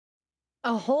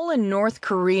A hole in North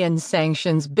Korean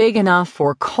sanctions big enough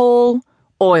for coal,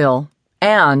 oil,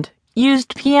 and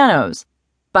used pianos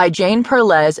by Jane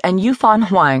Perlez and Yufan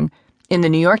Huang in the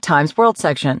New York Times World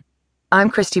section. I'm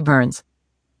Christy Burns.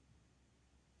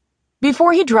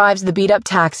 Before he drives the beat-up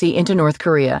taxi into North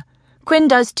Korea, Quinn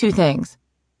does two things.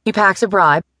 He packs a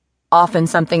bribe, often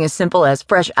something as simple as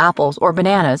fresh apples or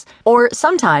bananas, or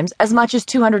sometimes as much as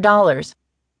 $200.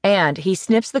 And he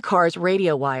snips the car's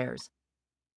radio wires.